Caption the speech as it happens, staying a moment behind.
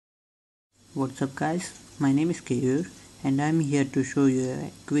What's up guys, my name is Kayur and I'm here to show you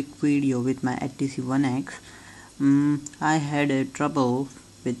a quick video with my didnt. I had a trouble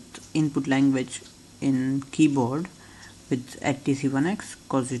with input language in keyboard with didnt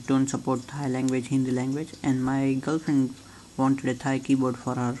because it don't support Thai language, Hindi language, and my girlfriend wanted a Thai keyboard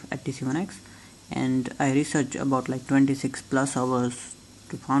for her didnt, and I researched about like 26 plus hours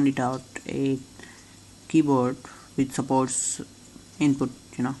to find it out a keyboard which supports input,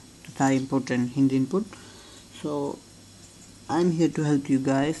 the Thai input and Hindi input. So I'm here to help you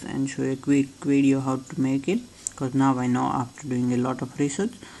guys and show you a quick video how to make it, because now I know after doing a lot of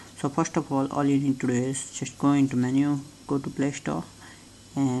research. So first of all you need to do is just go into menu, go to Play Store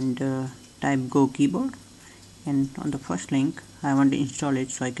and type Go Keyboard, and on the first link I want to install it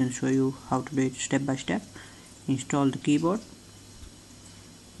so I can show you how to do it step by step. Install the keyboard,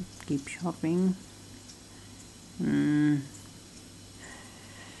 keep shopping.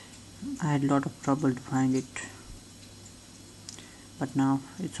 I had a lot of trouble to find it, but now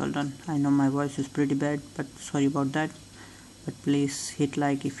it's all done. I know my voice is pretty bad, but sorry about that. But please hit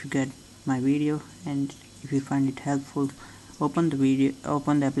like if you get my video, and if you find it helpful, open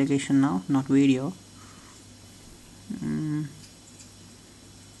the application now, not video.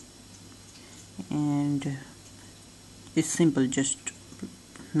 And it's simple, just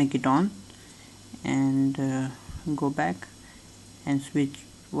make it on and go back and switch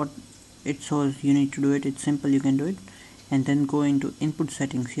what it shows. You need to do it, it's simple, you can do it. And then go into input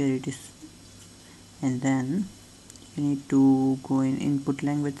settings, here it is, and then you need to go in input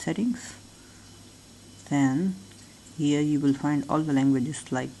language settings. Then here you will find all the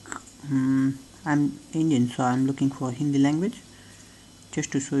languages, like I'm Indian, so I'm looking for Hindi language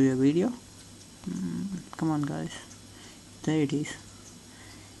just to show you a video. Come on guys, there it is,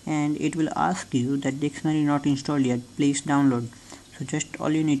 and it will ask you that dictionary not installed yet, please download. So just all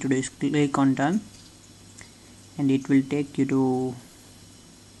you need to do is click on done, and it will take you to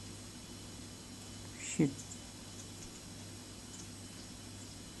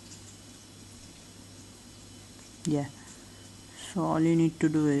so all you need to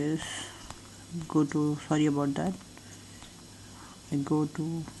do is go to, sorry about that, I go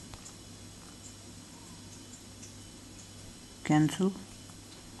to cancel.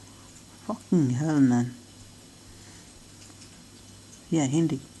 Fucking hell, man. Yeah,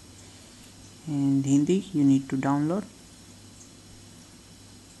 Hindi, and Hindi you need to download.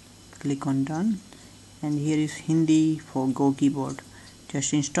 Click on done, and here is Hindi for Go Keyboard.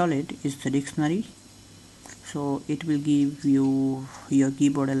 Just install it. It's the dictionary, so it will give you your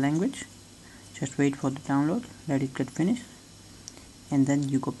keyboard a language. Just wait for the download, let it get finished, and then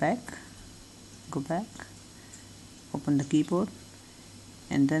you go back, open the keyboard,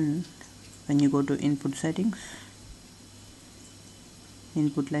 and then when you go to input settings,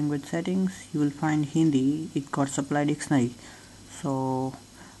 input language settings, you will find Hindi. It got supply dictionary, so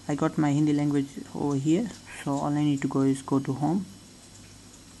I got my Hindi language over here. So all I need to go is go to home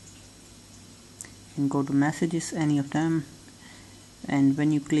and go to messages, any of them, and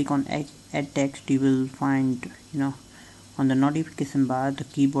when you click on add text, you will find, on the notification bar the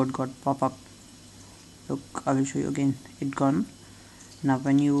keyboard got pop up. Look, I will show you again, it gone. Now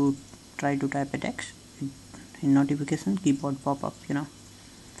when you try to type a text in notification, keyboard pop up,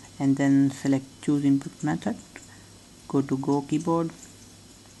 and then select choose input method, go to Go Keyboard,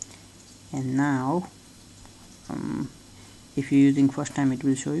 and now if you're using first time it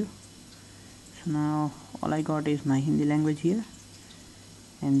will show you. So now all I got is my Hindi language here,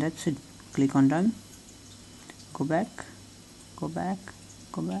 and that's it. Click on done, go back,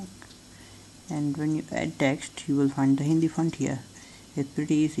 and when you add text you will find the Hindi font here. It's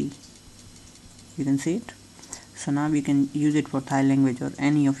pretty easy, you can see it. So now we can use it for Thai language or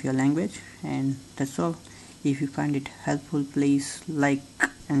any of your language, and that's all. If you find it helpful, please like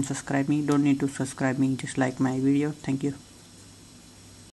and subscribe me. Don't need to subscribe me, just like my video. Thank you.